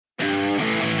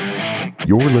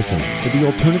You're listening to the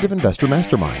Alternative Investor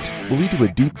Mastermind, where we do a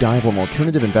deep dive on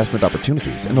alternative investment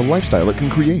opportunities and the lifestyle it can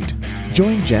create.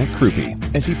 Join Jack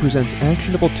Krupe as he presents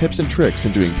actionable tips and tricks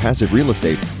in doing passive real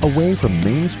estate away from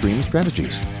mainstream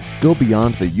strategies. Go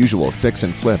beyond the usual fix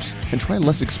and flips and try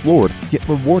less explored yet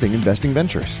rewarding investing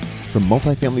ventures. From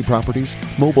multifamily properties,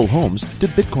 mobile homes to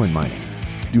Bitcoin mining.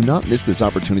 Do not miss this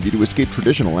opportunity to escape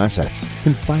traditional assets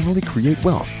and finally create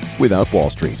wealth without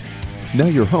Wall Street. Now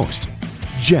your host,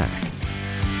 Jack.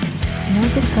 No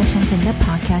discussions in the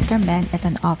podcast are meant as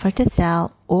an offer to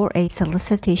sell or a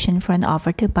solicitation for an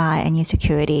offer to buy any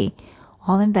security.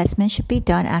 All investments should be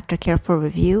done after careful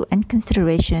review and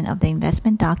consideration of the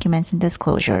investment documents and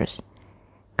disclosures.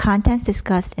 Contents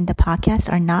discussed in the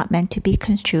podcast are not meant to be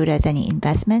construed as any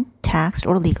investment, tax,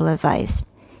 or legal advice.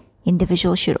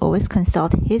 Individuals should always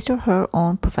consult his or her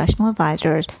own professional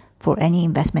advisors for any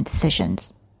investment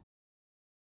decisions.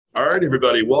 All right,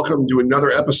 everybody. Welcome to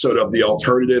another episode of the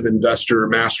Alternative Investor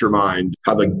Mastermind.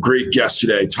 I have a great guest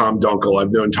today, Tom Dunkel.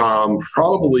 I've known Tom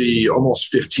probably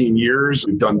almost 15 years.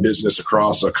 We've done business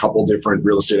across a couple different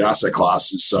real estate asset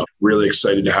classes. So really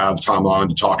excited to have Tom on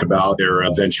to talk about their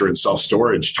venture in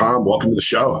self-storage. Tom, welcome to the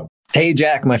show. Hey,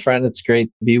 Jack, my friend. It's great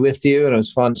to be with you. And it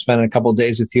was fun spending a couple of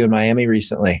days with you in Miami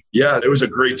recently. Yeah, it was a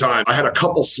great time. I had a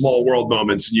couple small world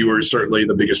moments, and you were certainly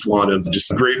the biggest one of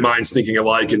just great minds thinking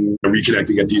alike and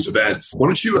reconnecting at these events. Why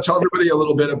don't you tell everybody a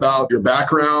little bit about your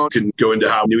background and go into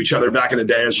how we knew each other back in the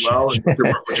day as well and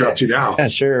what you're up to now? Yeah,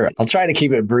 sure. I'll try to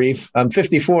keep it brief. I'm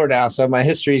 54 now, so my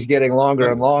history is getting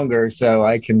longer and longer, so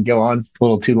I can go on a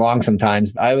little too long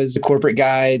sometimes. I was a corporate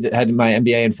guy that had my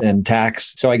MBA in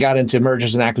tax, so I got into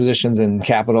mergers and acquisitions and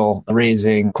capital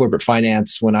raising, corporate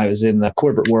finance when I was in the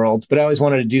corporate world. But I always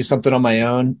wanted to do something on my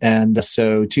own. And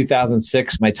so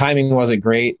 2006, my timing wasn't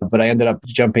great, but I ended up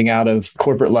jumping out of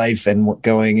corporate life and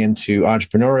going into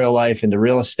entrepreneurial life, into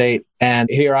real estate. And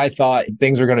here I thought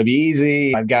things were going to be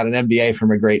easy. I've got an MBA from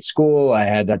a great school. I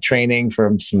had a training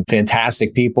from some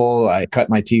fantastic people. I cut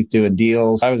my teeth doing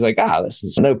deals. I was like, this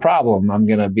is no problem. I'm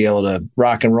going to be able to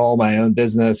rock and roll my own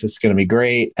business. It's going to be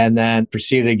great. And then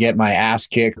proceeded to get my ass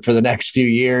kicked for the next few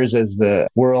years as the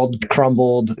world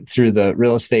crumbled through the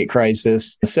real estate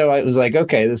crisis. So I was like,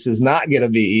 okay, this is not going to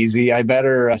be easy. I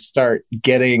better start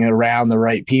getting around the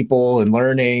right people and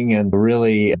learning and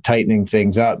really tightening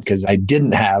things up because I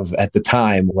didn't have at the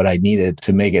time what I needed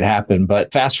to make it happen.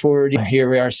 But fast forward, here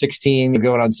we are 16,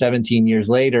 going on 17 years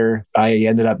later, I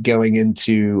ended up going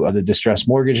into the distressed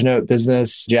mortgage note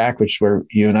business, Jack, which where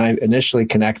you and I initially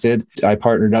connected. I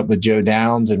partnered up with Joe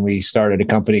Downs and we started a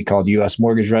company called U.S.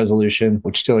 Mortgage Resolution,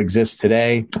 which still exists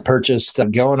today. Purchased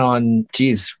going on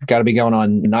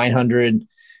 900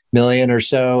 million or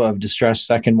so of distressed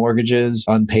second mortgages,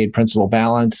 unpaid principal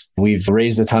balance. We've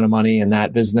raised a ton of money in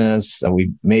that business.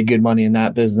 We've made good money in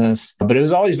that business, but it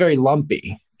was always very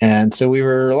lumpy. And so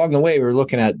along the way, we were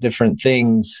looking at different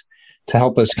things to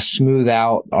help us smooth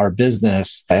out our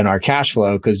business and our cash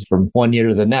flow. Because from one year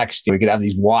to the next, we could have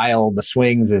these wild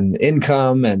swings in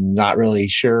income and not really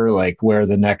sure where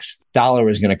the next dollar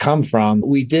was going to come from.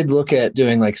 We did look at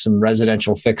doing some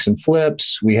residential fix and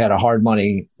flips. We had a hard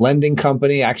money lending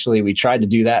company. Actually, we tried to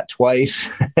do that twice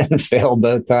and failed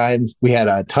both times. We had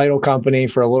a title company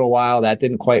for a little while. That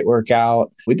didn't quite work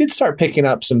out. We did start picking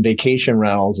up some vacation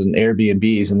rentals and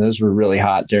Airbnbs, and those were really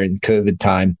hot during COVID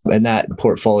time. And that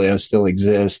portfolio still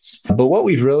exists. But what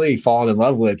we've really fallen in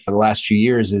love with for the last few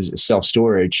years is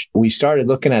self-storage. We started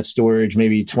looking at storage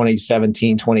maybe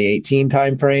 2017, 2018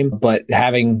 timeframe, but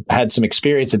having had some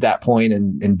experience at that point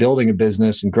in building a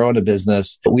business and growing a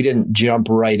business, we didn't jump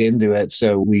right into it.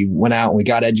 So we went out and we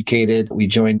got educated. We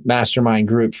joined Mastermind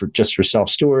Group for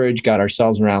self-storage, got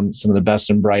ourselves around some of the best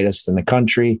and brightest in the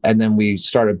country. And then we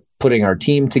started putting our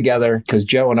team together because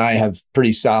Joe and I have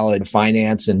pretty solid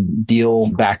finance and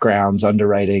deal backgrounds,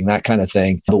 underwriting, that kind of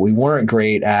thing. But we weren't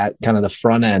great at kind of the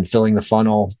front end, filling the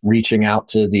funnel, reaching out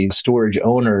to the storage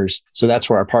owners. So that's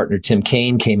where our partner, Tim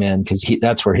Kane, came in because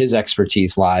that's where his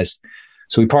expertise lies.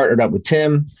 So we partnered up with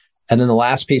Tim. And then the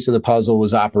last piece of the puzzle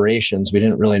was operations. We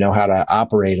didn't really know how to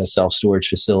operate a self-storage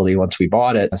facility once we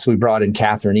bought it. So we brought in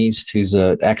Catherine East, who's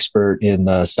an expert in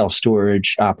the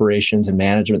self-storage operations and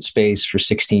management space for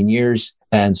 16 years.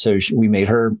 And so we made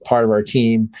her part of our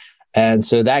team. And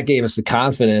so that gave us the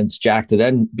confidence, Jack, to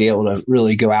then be able to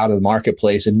really go out of the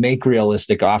marketplace and make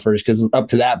realistic offers. Because up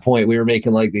to that point, we were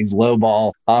making these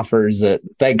lowball offers that,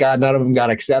 thank God, none of them got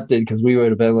accepted because we would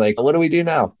have been like, what do we do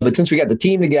now? But since we got the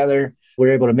team together, we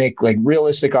were able to make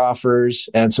realistic offers.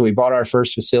 And so we bought our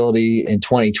first facility in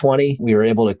 2020. We were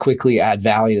able to quickly add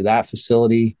value to that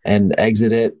facility and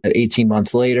exit it 18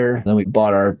 months later. Then we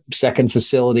bought our second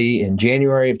facility in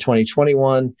January of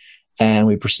 2021. And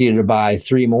we proceeded to buy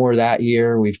 3 more that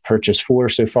year. We've purchased 4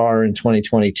 so far in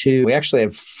 2022. We actually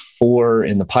have 4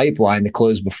 in the pipeline to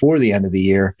close before the end of the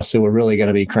year. So we're really going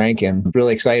to be cranking.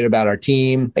 Really excited about our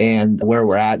team and where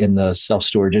we're at in the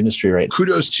self-storage industry right now.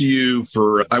 Kudos to you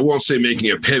for, I won't say making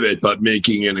a pivot, but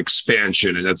making an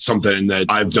expansion. And that's something that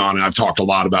I've done and I've talked a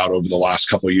lot about over the last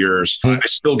couple of years. I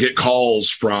still get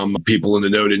calls from people in the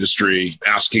note industry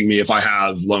asking me if I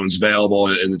have loans available.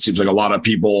 And it seems like a lot of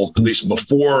people, at least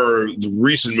before the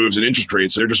recent moves in interest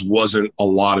rates, there just wasn't a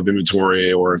lot of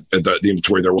inventory, or the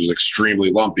inventory there was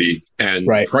extremely lumpy. And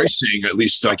pricing, at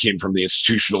least I came from the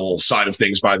institutional side of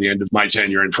things by the end of my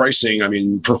tenure in pricing. I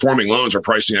mean, performing loans are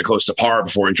pricing at close to par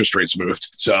before interest rates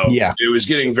moved. So it was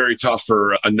getting very tough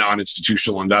for a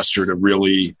non-institutional investor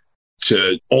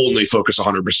to only focus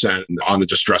 100% on the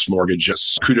distressed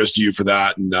mortgages. Kudos to you for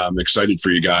that. And I'm excited for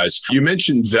you guys. You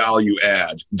mentioned value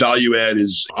add. Value add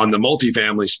is on the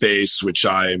multifamily space, which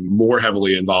I'm more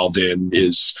heavily involved in,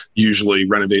 is usually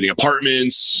renovating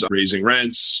apartments, raising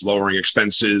rents, lowering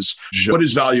expenses. What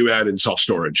is value add in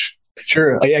self-storage?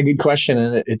 Sure. Yeah, good question.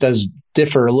 And it does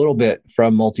differ a little bit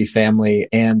from multifamily.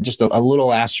 And just a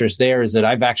little asterisk there is that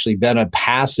I've actually been a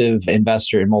passive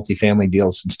investor in multifamily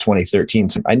deals since 2013.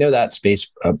 So I know that space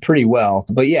pretty well.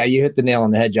 But yeah, you hit the nail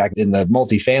on the head, Jack. In the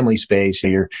multifamily space,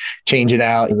 you're changing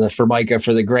out the Formica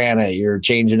for the granite, you're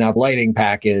changing out lighting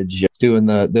package, doing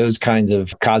those kinds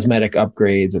of cosmetic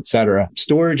upgrades, et cetera.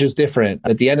 Storage is different.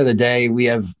 At the end of the day, we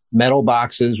have metal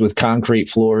boxes with concrete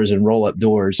floors and roll-up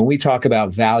doors. When we talk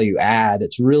about value add,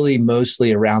 it's really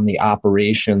mostly around the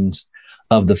operations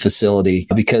of the facility,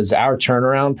 because our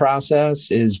turnaround process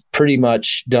is pretty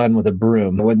much done with a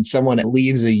broom. When someone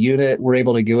leaves a unit, we're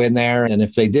able to go in there, and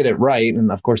if they did it right,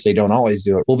 and of course they don't always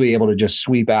do it, we'll be able to just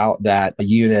sweep out that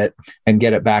unit and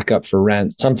get it back up for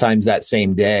rent, sometimes that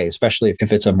same day, especially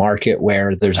if it's a market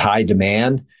where there's high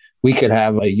demand. We could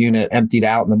have a unit emptied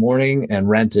out in the morning and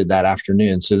rented that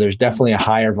afternoon. So there's definitely a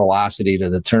higher velocity to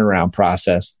the turnaround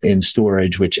process in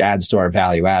storage, which adds to our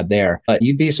value add there. But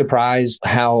you'd be surprised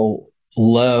how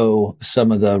low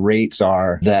some of the rates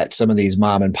are that some of these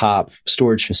mom and pop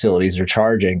storage facilities are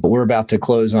charging. But we're about to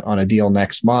close on a deal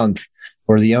next month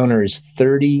where the owner is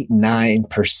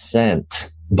 39%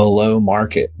 below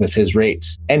market with his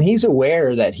rates. And he's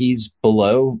aware that he's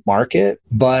below market,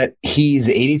 but he's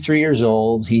 83 years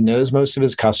old. He knows most of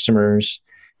his customers.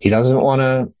 He doesn't want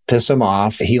to piss them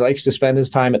off. He likes to spend his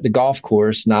time at the golf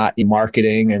course, not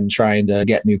marketing and trying to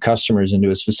get new customers into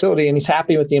his facility. And he's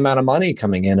happy with the amount of money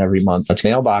coming in every month. It's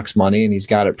mailbox money, and he's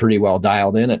got it pretty well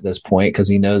dialed in at this point because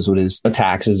he knows what his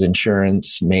taxes,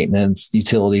 insurance, maintenance,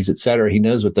 utilities, et cetera. He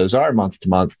knows what those are month to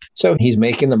month. So he's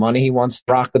making the money he wants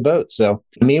to rock the boat. So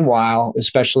meanwhile,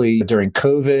 especially during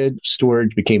COVID,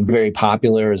 storage became very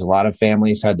popular as a lot of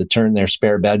families had to turn their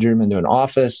spare bedroom into an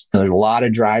office. And there's a lot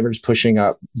of drivers pushing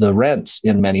up the rents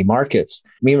in many markets.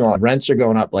 Meanwhile, rents are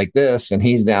going up like this and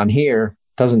he's down here.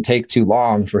 Doesn't take too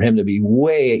long for him to be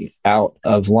way out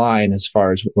of line as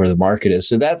far as where the market is.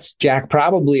 So that's, Jack,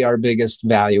 probably our biggest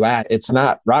value add. It's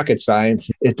not rocket science.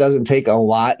 It doesn't take a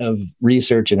lot of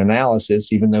research and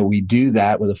analysis, even though we do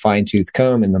that with a fine-tooth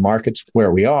comb in the markets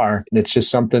where we are. It's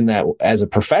just something that as a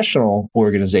professional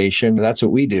organization, that's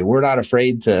what we do. We're not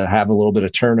afraid to have a little bit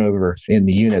of turnover in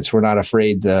the units. We're not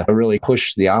afraid to really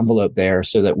push the envelope there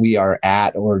so that we are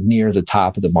at or near the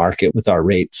top of the market with our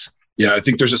rates. Yeah, I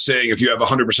think there's a saying, if you have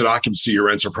 100% occupancy, your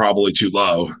rents are probably too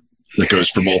low. That goes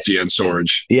for multi and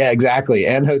storage. Yeah, exactly.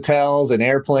 And hotels and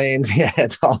airplanes. Yeah,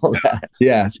 it's all that.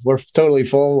 Yes, we're totally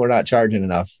full. We're not charging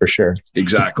enough for sure.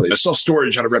 Exactly.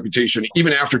 Self-storage had a reputation.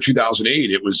 Even after 2008,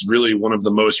 it was really one of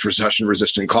the most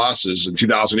recession-resistant classes. In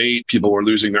 2008, people were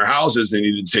losing their houses. They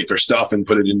needed to take their stuff and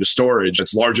put it into storage.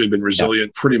 It's largely been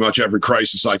resilient pretty much every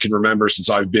crisis I can remember since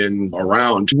I've been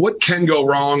around. What can go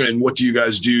wrong, and what do you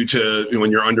guys do to,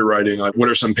 when you're underwriting? Like, what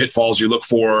are some pitfalls you look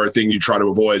for, or things you try to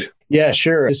avoid? Yeah,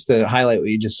 sure. Just to highlight what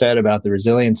you just said about the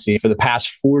resiliency, for the past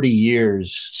 40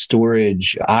 years,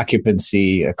 storage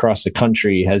occupancy across the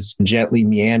country has gently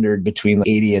meandered between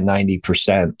 80 and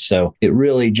 90%. So it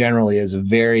really generally is a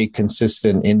very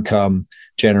consistent income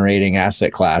generating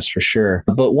asset class for sure.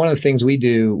 But one of the things we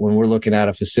do when we're looking at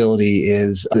a facility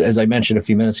is, as I mentioned a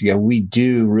few minutes ago, we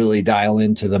do really dial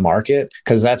into the market,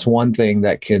 because that's one thing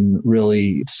that can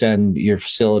really send your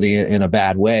facility in a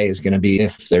bad way is going to be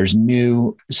if there's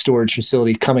new storage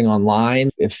facility coming online.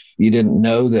 If you didn't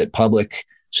know that Public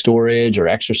Storage or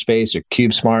Extra Space or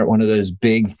CubeSmart, one of those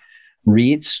big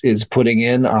REITs, is putting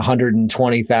in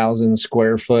 120,000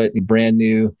 square foot brand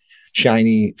new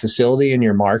shiny facility in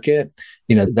your market,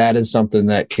 that is something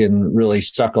that can really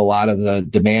suck a lot of the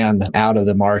demand out of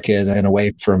the market and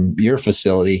away from your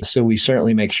facility. So we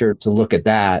certainly make sure to look at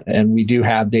that. And we do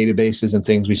have databases and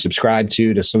things we subscribe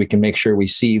to so we can make sure we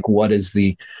see what is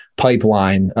the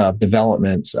pipeline of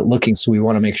developments looking. So we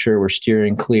want to make sure we're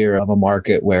steering clear of a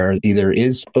market where either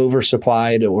is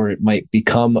oversupplied or it might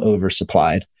become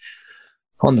oversupplied.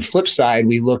 On the flip side,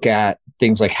 we look at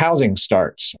things like housing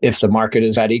starts. If the market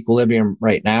is at equilibrium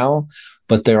right now,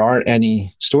 but there aren't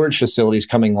any storage facilities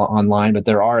coming online, but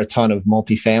there are a ton of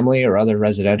multifamily or other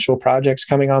residential projects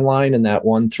coming online in that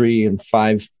 1, 3, and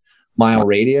 5 mile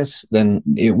radius, then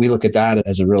we look at that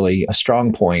as a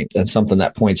strong point and something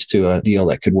that points to a deal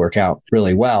that could work out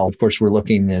really well. Of course, we're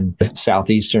looking in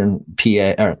southeastern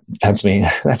PA or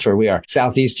Pennsylvania. That's where we are.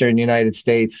 Southeastern United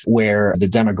States, where the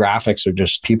demographics are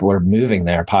just people are moving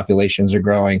there. Populations are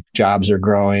growing, jobs are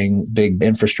growing, big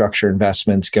infrastructure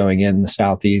investments going in the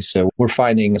Southeast. So we're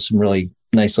finding some really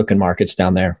nice looking markets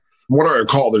down there. What I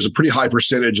recall, there's a pretty high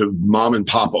percentage of mom and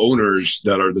pop owners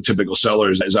that are the typical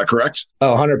sellers. Is that correct?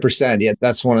 Oh, 100%. Yeah,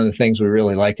 that's one of the things we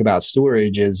really like about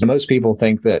storage is most people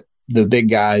think that the big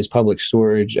guys, Public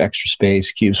Storage, Extra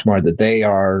Space, CubeSmart, that they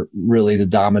are really the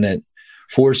dominant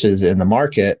forces in the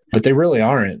market, but they really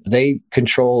aren't. They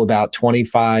control about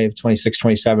 25, 26,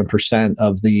 27%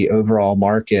 of the overall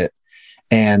market.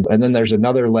 And then there's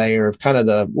another layer of kind of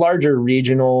the larger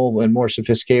regional and more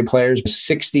sophisticated players.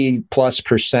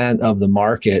 60+% of the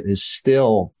market is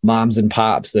still moms and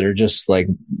pops that are just like,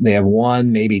 they have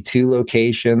 1, maybe 2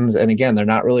 locations. And again, they're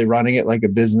not really running it like a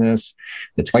business.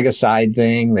 It's like a side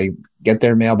thing. They get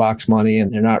their mailbox money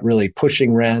and they're not really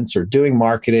pushing rents or doing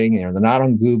marketing. They're not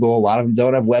on Google. A lot of them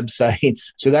don't have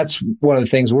websites. So that's one of the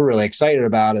things we're really excited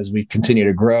about as we continue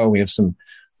to grow. We have some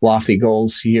lofty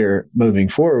goals here moving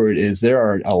forward is there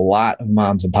are a lot of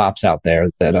moms and pops out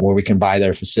there that where we can buy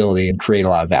their facility and create a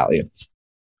lot of value.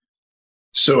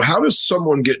 So how does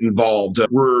someone get involved?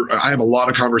 I have a lot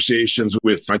of conversations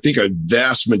with, I think, a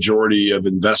vast majority of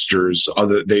investors.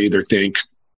 They either think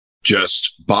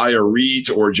just buy a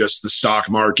REIT or just the stock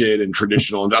market and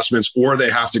traditional investments, or they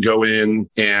have to go in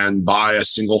and buy a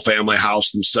single family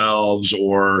house themselves,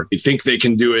 or they think they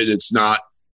can do it. It's not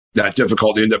that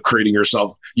difficult. You end up creating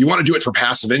yourself. You want to do it for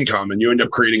passive income and you end up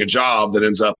creating a job that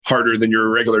ends up harder than your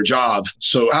regular job.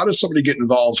 So how does somebody get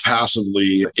involved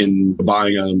passively in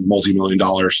buying a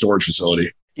multi-million-dollar storage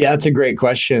facility? Yeah, that's a great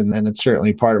question. And it's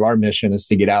certainly part of our mission is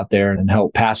to get out there and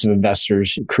help passive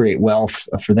investors create wealth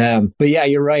for them. But yeah,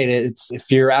 you're right.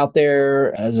 If you're out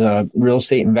there as a real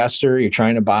estate investor, you're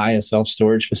trying to buy a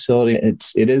self-storage facility,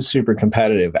 it is super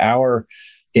competitive. Our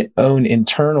own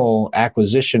internal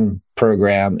acquisition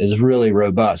program is really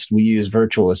robust. We use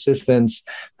virtual assistants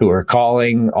who are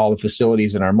calling all the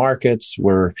facilities in our markets.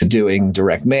 We're doing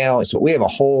direct mail. So we have a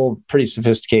whole pretty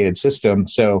sophisticated system.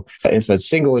 So if a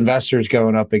single investor is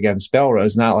going up against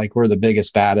Belrose, not like we're the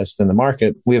biggest, baddest in the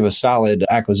market. We have a solid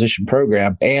acquisition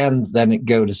program. And then it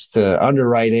goes to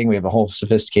underwriting. We have a whole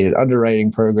sophisticated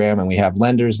underwriting program, and we have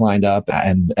lenders lined up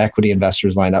and equity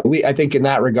investors lined up. I think in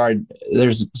that regard,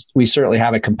 we certainly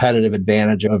have a competitive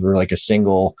advantage over like a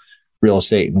single real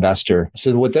estate investor.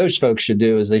 So what those folks should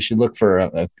do is they should look for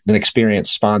an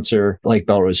experienced sponsor like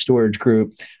Belrose Storage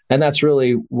Group. And that's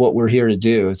really what we're here to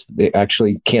do. They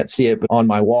actually can't see it, but on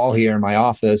my wall here in my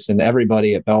office, and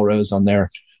everybody at Belrose on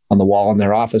the wall in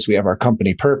their office, we have our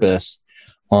company purpose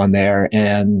on there,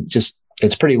 and just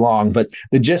it's pretty long. But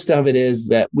the gist of it is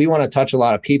that we want to touch a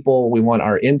lot of people. We want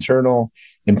our internal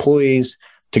employees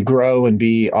to grow and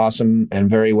be awesome and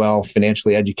very well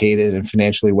financially educated and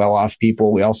financially well-off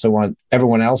people. We also want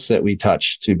everyone else that we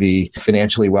touch to be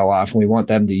financially well-off, and we want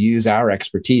them to use our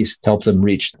expertise to help them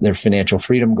reach their financial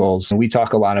freedom goals. And we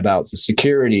talk a lot about the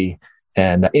security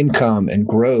and the income and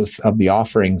growth of the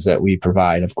offerings that we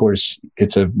provide. Of course,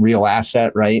 it's a real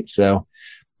asset, right? So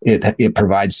it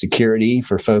provides security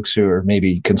for folks who are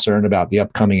maybe concerned about the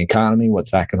upcoming economy.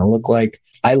 What's that going to look like?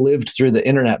 I lived through the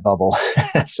internet bubble.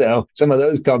 So some of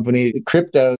those companies,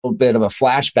 crypto, a bit of a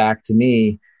flashback to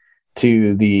me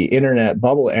to the internet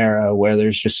bubble era where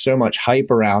there's just so much hype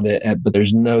around it, but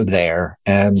there's no there.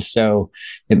 And so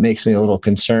it makes me a little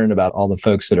concerned about all the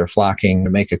folks that are flocking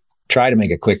to try to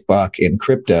make a quick buck in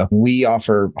crypto. We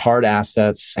offer hard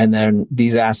assets, and then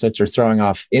these assets are throwing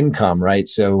off income, right?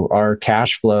 So our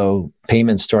cash flow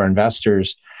payments to our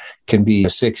investors can be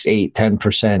 6, 8, 10%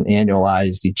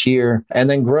 annualized each year. And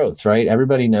then growth, right?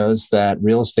 Everybody knows that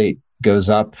real estate goes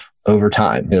up over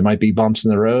time. There might be bumps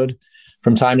in the road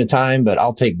from time to time, but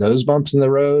I'll take those bumps in the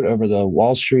road over the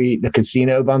Wall Street, the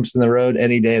casino bumps in the road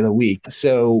any day of the week.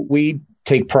 So we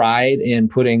take pride in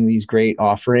putting these great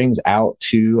offerings out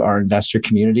to our investor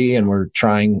community, and we're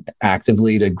trying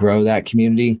actively to grow that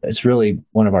community. It's really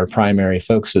one of our primary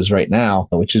focuses right now,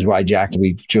 which is why, Jack,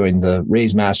 we've joined the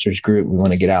Raise Masters group. We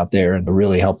want to get out there and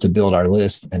really help to build our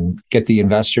list and get the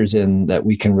investors in that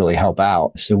we can really help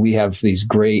out. So we have these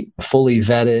great, fully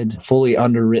vetted, fully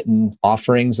underwritten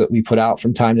offerings that we put out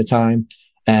from time to time.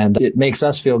 And it makes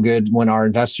us feel good when our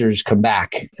investors come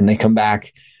back, and they come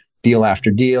back deal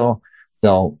after deal.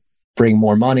 They'll bring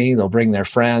more money, they'll bring their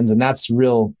friends, and that's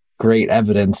real great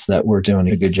evidence that we're doing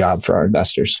a good job for our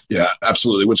investors. Yeah,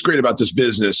 absolutely. What's great about this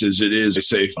business is it is, I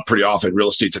say pretty often, real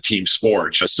estate's a team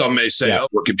sport. Some may say, oh,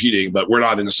 we're competing, but we're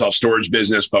not in the self-storage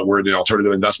business, but we're in the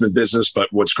alternative investment business.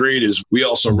 But what's great is we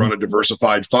also run a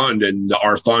diversified fund, and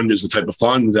our fund is the type of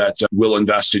fund that will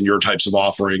invest in your types of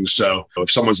offerings. So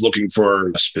if someone's looking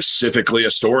for specifically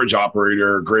a storage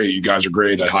operator, great. You guys are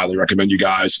great. I highly recommend you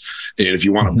guys. And if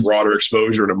you want a broader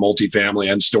exposure to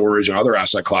multifamily and storage and other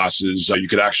asset classes, you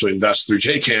could actually invest through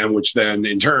JCAM, which then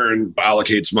in turn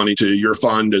allocates money to your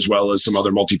fund as well as some other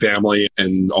multifamily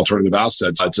and alternative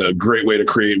assets. It's a great way to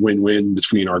create win-win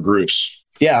between our groups.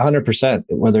 Yeah, 100%.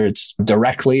 Whether it's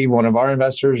directly one of our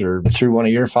investors or through one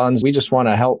of your funds, we just want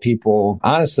to help people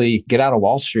honestly get out of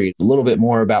Wall Street. A little bit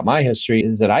more about my history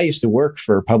is that I used to work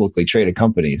for publicly traded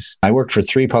companies. I worked for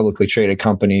 3 publicly traded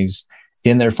companies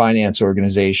in their finance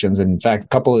organizations. And in fact, a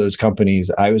couple of those companies,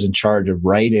 I was in charge of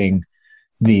writing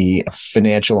the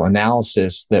financial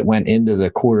analysis that went into the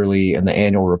quarterly and the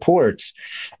annual reports.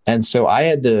 And so I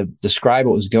had to describe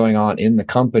what was going on in the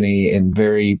company in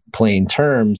very plain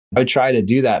terms. I would try to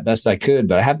do that best I could,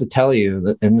 but I have to tell you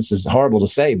that, and this is horrible to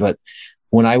say, but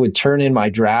when I would turn in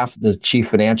my draft, the chief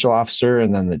financial officer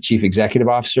and then the chief executive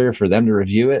officer for them to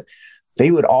review it, they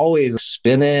would always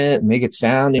spin it, make it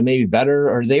sound maybe better,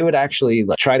 or they would actually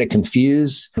try to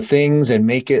confuse things and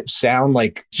make it sound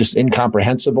like just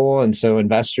incomprehensible. And so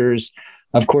investors,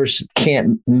 of course,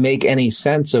 can't make any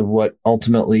sense of what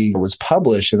ultimately was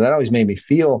published. And that always made me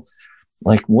feel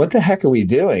like, what the heck are we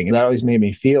doing? That always made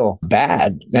me feel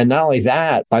bad. And not only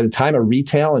that, by the time a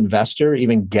retail investor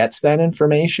even gets that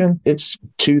information, it's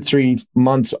 2-3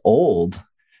 months old.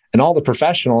 And all the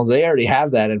professionals, they already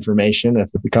have that information if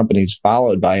the company's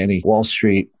followed by any Wall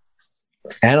Street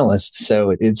analysts.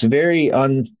 So it's a very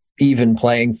uneven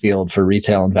playing field for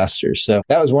retail investors. So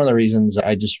that was one of the reasons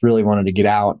I just really wanted to get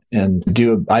out and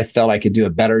I felt I could do a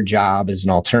better job as an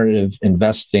alternative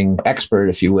investing expert,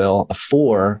 if you will,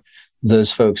 for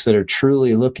those folks that are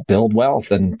truly looking to build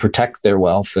wealth and protect their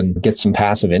wealth and get some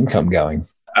passive income going.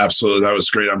 Absolutely. That was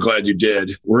great. I'm glad you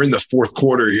did. We're in the fourth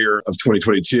quarter here of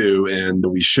 2022, and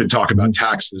we should talk about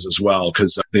taxes as well,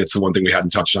 because that's the one thing we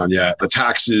hadn't touched on yet. The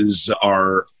taxes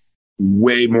are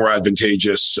way more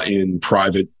advantageous in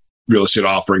private real estate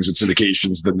offerings and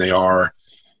syndications than they are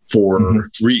for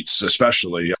REITs,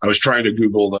 especially. I was trying to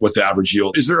Google what the average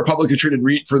yield. Is there a publicly traded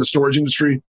REIT for the storage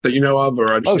industry that you know of?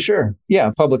 Oh, sure.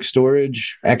 Yeah. Public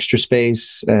Storage, Extra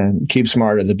Space, and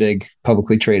CubeSmart are the big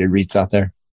publicly traded REITs out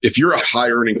there. If you're a high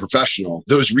earning professional,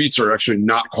 those REITs are actually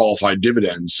not qualified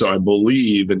dividends. So I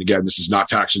believe, and again, this is not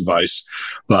tax advice,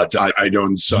 but I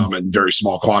own some in very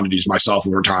small quantities myself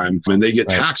over time. And they get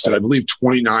taxed at, I believe,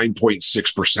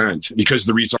 29.6%. Because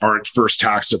the REITs aren't first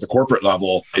taxed at the corporate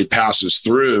level, it passes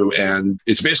through. And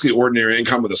it's basically ordinary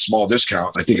income with a small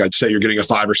discount. I think I'd say you're getting a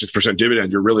 5 or 6%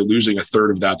 dividend. You're really losing a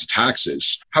third of that to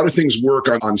taxes. How do things work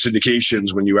on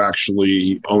syndications when you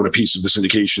actually own a piece of the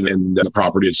syndication and the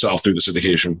property itself through the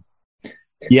syndication?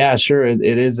 Yeah, sure. It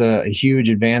is a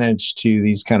huge advantage to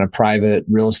these kind of private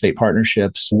real estate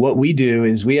partnerships. What we do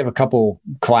is we have a couple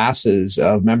classes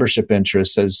of membership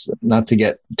interests, as not to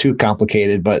get too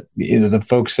complicated, but the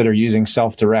folks that are using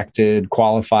self-directed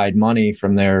qualified money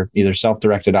from their either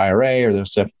self-directed IRA or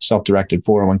their self-directed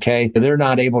 401k, they're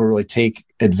not able to really take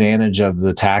advantage of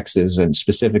the taxes and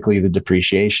specifically the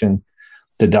depreciation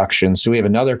deduction. So we have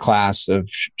another class of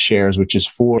shares, which is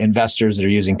for investors that are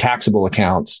using taxable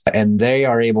accounts, and they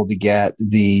are able to get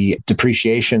the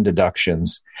depreciation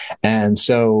deductions. And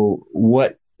so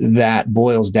what that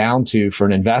boils down to for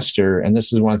an investor, and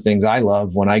this is one of the things I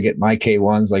love when I get my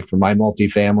K1s, like for my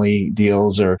multifamily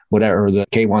deals or whatever, the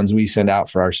K1s we send out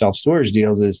for our self-storage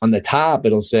deals, is on the top,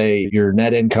 it'll say your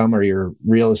net income or your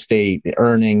real estate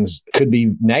earnings could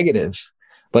be negative.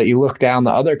 But you look down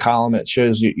the other column, it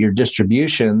shows you your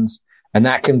distributions, and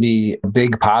that can be a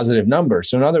big positive number.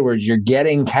 So in other words, you're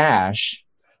getting cash,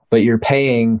 but you're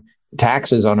paying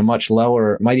taxes on a much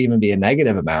lower, might even be a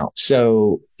negative amount.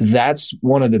 So that's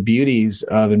one of the beauties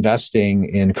of investing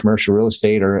in commercial real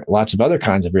estate or lots of other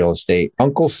kinds of real estate.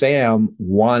 Uncle Sam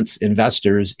wants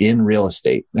investors in real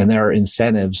estate, and there are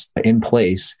incentives in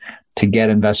place to get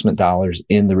investment dollars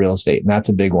in the real estate. And that's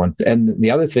a big one. And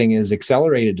the other thing is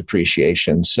accelerated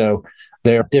depreciation. So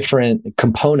there are different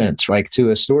components, like to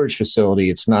a storage facility.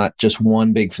 It's not just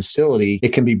one big facility.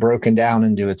 It can be broken down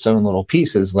into its own little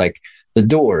pieces, like the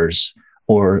doors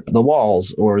or the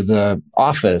walls or the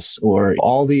office, or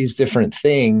all these different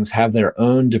things have their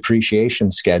own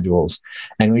depreciation schedules.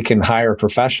 And we can hire a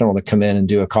professional to come in and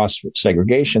do a cost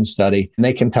segregation study. And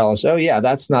they can tell us, oh yeah,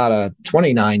 that's not a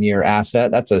 29-year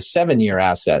asset. That's a 7-year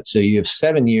asset. So you have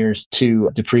 7 years to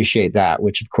depreciate that,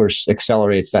 which of course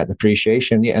accelerates that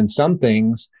depreciation. And some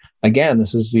things, again,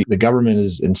 this is the government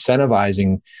is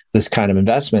incentivizing this kind of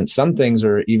investment. Some things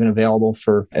are even available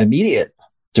for immediate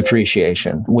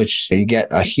depreciation, which you get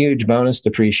a huge bonus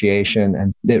depreciation,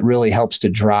 and it really helps to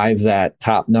drive that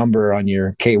top number on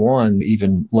your K1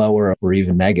 even lower or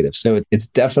even negative. So it's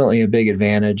definitely a big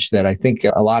advantage that I think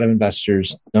a lot of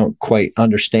investors don't quite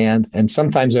understand and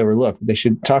sometimes overlook. They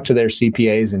should talk to their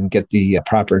CPAs and get the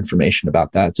proper information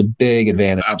about that. It's a big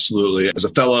advantage. Absolutely. As a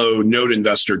fellow note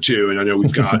investor too, and I know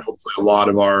we've got hopefully a lot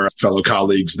of our fellow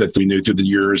colleagues that we knew through the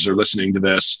years are listening to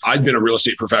this. I'd been a real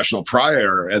estate professional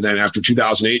prior, and then after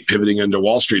 2008, pivoting into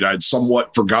Wall Street, I'd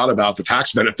somewhat forgot about the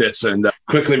tax benefits and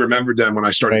quickly remembered them when I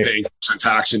started paying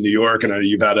tax in New York. And I know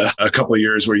you've had a couple of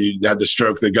years where you had to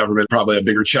stroke the government, probably a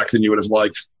bigger check than you would have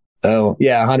liked. Oh,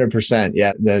 yeah, 100%.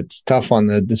 Yeah, that's tough on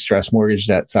the distressed mortgage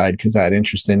debt side because that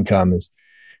interest income is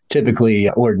typically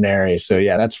ordinary. So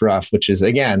yeah, that's rough, which is,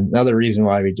 again, another reason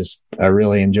why we just are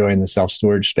really enjoying the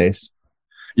self-storage space.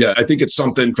 Yeah, I think it's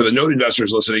something for the note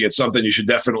investors listening. It's something you should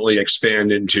definitely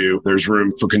expand into. There's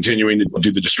room for continuing to do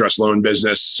the distressed loan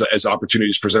business as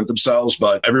opportunities present themselves,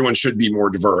 but everyone should be more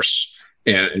diverse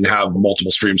and have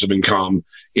multiple streams of income.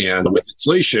 And with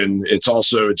inflation, it's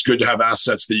good to have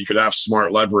assets that you could have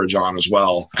smart leverage on as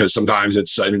well, because sometimes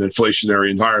it's in an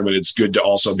inflationary environment. It's good to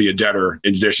also be a debtor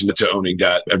in addition to owning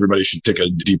debt. Everybody should take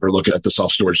a deeper look at the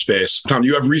self-storage space. Tom, do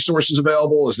you have resources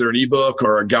available? Is there an ebook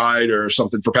or a guide or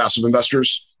something for passive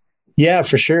investors? Yeah,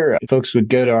 for sure. Folks would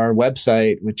go to our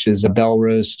website, which is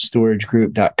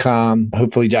belrosestoragegroup.com.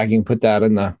 Hopefully, Jackie can put that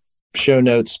in the show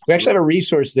notes. We actually have a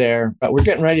resource there. We're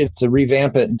getting ready to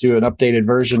revamp it and do an updated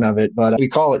version of it, but we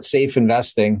call it Safe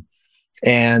Investing.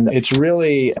 And it's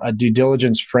really a due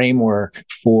diligence framework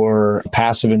for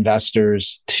passive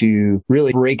investors to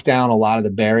really break down a lot of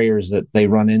the barriers that they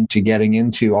run into getting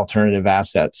into alternative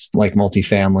assets like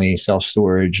multifamily,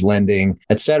 self-storage, lending,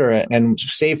 et cetera. And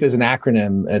SAFE is an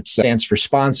acronym. It stands for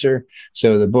sponsor.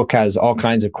 So the book has all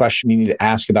kinds of questions you need to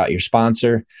ask about your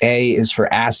sponsor. A is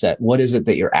for asset. What is it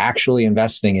that you're actually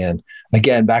investing in?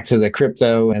 Again, back to the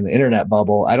crypto and the internet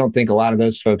bubble. I don't think a lot of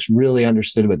those folks really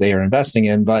understood what they are investing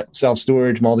in, but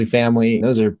self-storage, multifamily,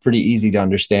 those are pretty easy to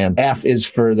understand. F is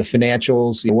for the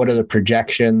financials. What are the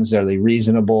projections? Are they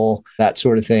reasonable? That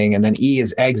sort of thing. And then E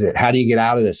is exit. How do you get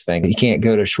out of this thing? You can't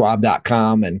go to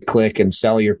schwab.com and click and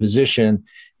sell your position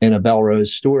in a Belrose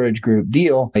Storage Group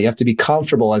deal. You have to be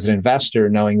comfortable as an investor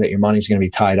knowing that your money's going to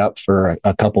be tied up for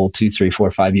a couple, 2, 3,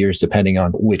 4, 5 years, depending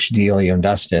on which deal you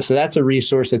invest in. So that's a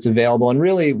resource that's available. And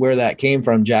really where that came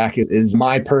from, Jack, is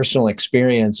my personal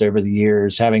experience over the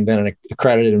years, having been an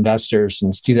accredited investor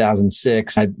since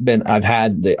 2006. I've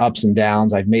had the ups and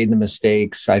downs. I've made the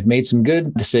mistakes. I've made some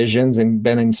good decisions and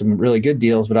been in some really good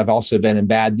deals, but I've also been in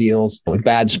bad deals with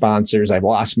bad sponsors. I've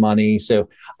lost money. So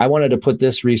I wanted to put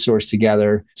this resource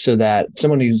together so that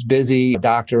someone who's busy, a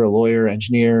doctor, a lawyer,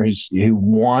 engineer, who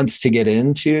wants to get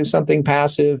into something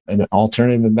passive, an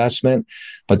alternative investment,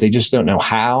 but they just don't know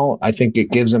how, I think it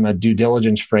gives them a due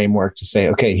diligence framework to say,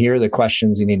 okay, here are the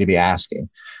questions you need to be asking.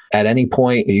 At any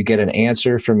point, you get an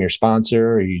answer from your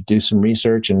sponsor or you do some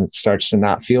research and it starts to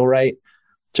not feel right,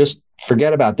 just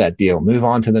forget about that deal. Move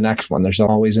on to the next one. There's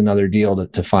always another deal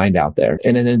to find out there.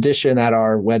 And in addition, at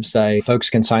our website, folks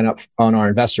can sign up on our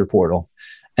investor portal.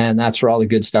 And that's where all the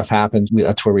good stuff happens.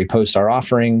 That's where we post our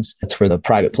offerings. That's where the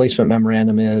private placement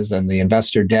memorandum is and the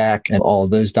investor deck and all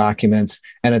of those documents.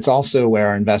 And it's also where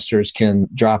our investors can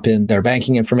drop in their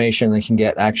banking information. They can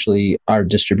get actually our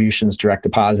distributions direct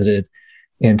deposited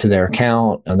into their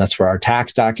account. And that's where our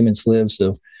tax documents live.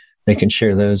 So they can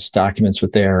share those documents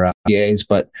with their PAs.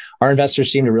 But our investors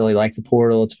seem to really like the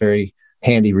portal. It's a very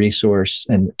handy resource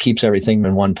and keeps everything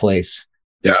in one place.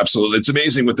 Yeah, absolutely. It's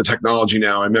amazing with the technology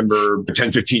now. I remember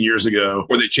 10, 15 years ago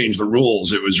where they changed the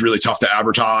rules. It was really tough to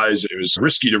advertise. It was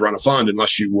risky to run a fund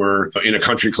unless you were in a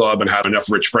country club and had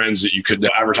enough rich friends that you could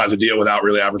advertise a deal without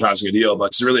really advertising a deal. But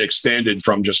it's really expanded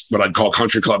from just what I'd call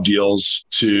country club deals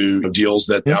to deals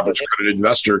that the average accredited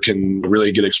investor can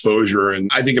really get exposure.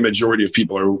 And I think a majority of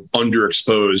people are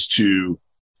underexposed to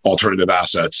alternative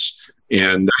assets.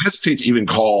 And I hesitate to even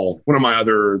call one of my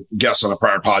other guests on a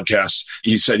prior podcast.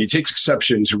 He said he takes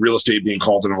exception to real estate being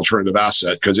called an alternative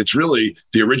asset because it's really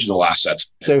the original asset.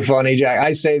 So funny, Jack.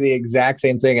 I say the exact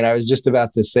same thing. And I was just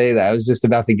about to say that. I was just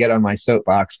about to get on my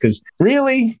soapbox because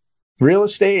really, real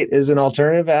estate is an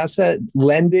alternative asset.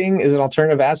 Lending is an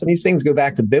alternative asset. These things go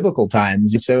back to biblical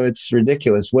times. So it's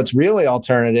ridiculous. What's really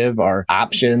alternative are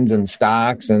options and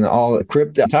stocks and all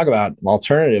crypto. Talk about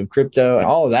alternative crypto and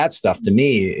all of that stuff to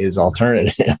me is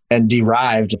alternative and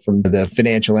derived from the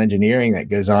financial engineering that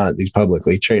goes on at these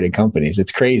publicly traded companies.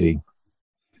 It's crazy.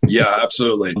 Yeah,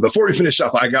 absolutely. Before we finish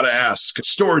up, I got to ask,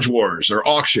 storage wars or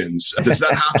auctions, does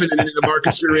that happen in any of the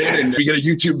markets you're in? And we get a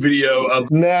YouTube video of...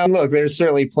 No, look, there's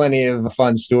certainly plenty of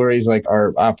fun stories. Like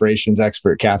our operations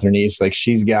expert, Catherine East, like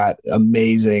she's got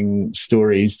amazing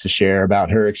stories to share about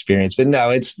her experience. But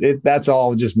no, that's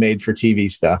all just made for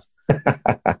TV stuff.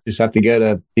 Just have to go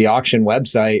to the auction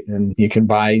website and you can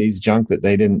buy these junk that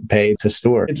they didn't pay to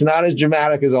store. It's not as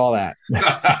dramatic as all that.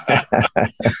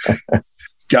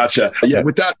 Gotcha. Yeah.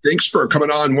 With that, thanks for coming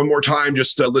on one more time.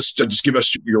 Just give us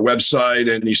your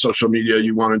website and any social media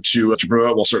you wanted to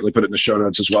promote. We'll certainly put it in the show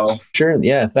notes as well. Sure.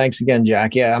 Yeah. Thanks again,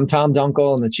 Jack. Yeah. I'm Tom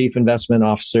Dunkel. I'm the Chief Investment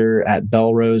Officer at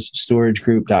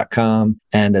BellroseStorageGroup.com.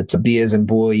 And it's B as in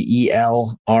boy,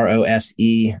 ELROSE,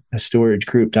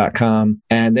 storagegroup.com.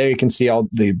 And there you can see all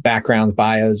the backgrounds,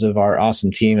 bios of our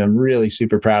awesome team. I'm really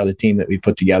super proud of the team that we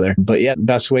put together. But yeah, the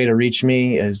best way to reach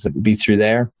me is to be through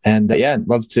there. And yeah, I'd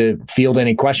love to field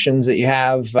any questions that you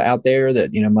have out there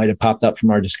that, might have popped up from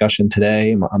our discussion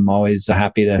today. I'm always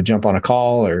happy to jump on a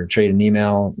call or trade an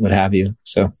email, what have you.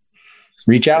 So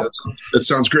reach out. That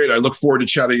sounds great. I look forward to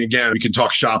chatting again. We can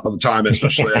talk shop all the time,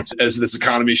 especially as this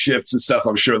economy shifts and stuff.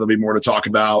 I'm sure there'll be more to talk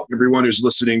about. Everyone who's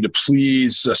listening, to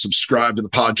please subscribe to the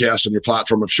podcast on your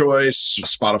platform of choice,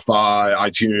 Spotify,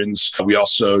 iTunes. We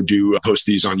also do post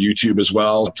these on YouTube as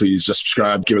well. Please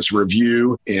subscribe, give us a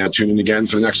review, and tune in again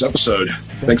for the next episode.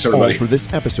 Thanks, everybody. All for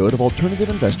this episode of Alternative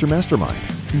Investor Mastermind.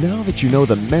 Now that you know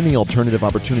the many alternative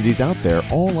opportunities out there,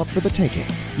 all up for the taking,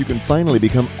 you can finally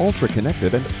become ultra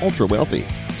connected and ultra wealthy.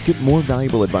 Get more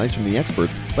valuable advice from the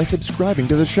experts by subscribing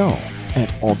to the show at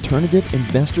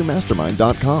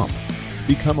AlternativeInvestorMastermind.com.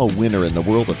 Become a winner in the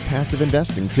world of passive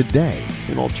investing today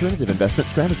in alternative investment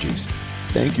strategies.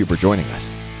 Thank you for joining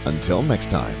us. Until next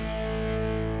time.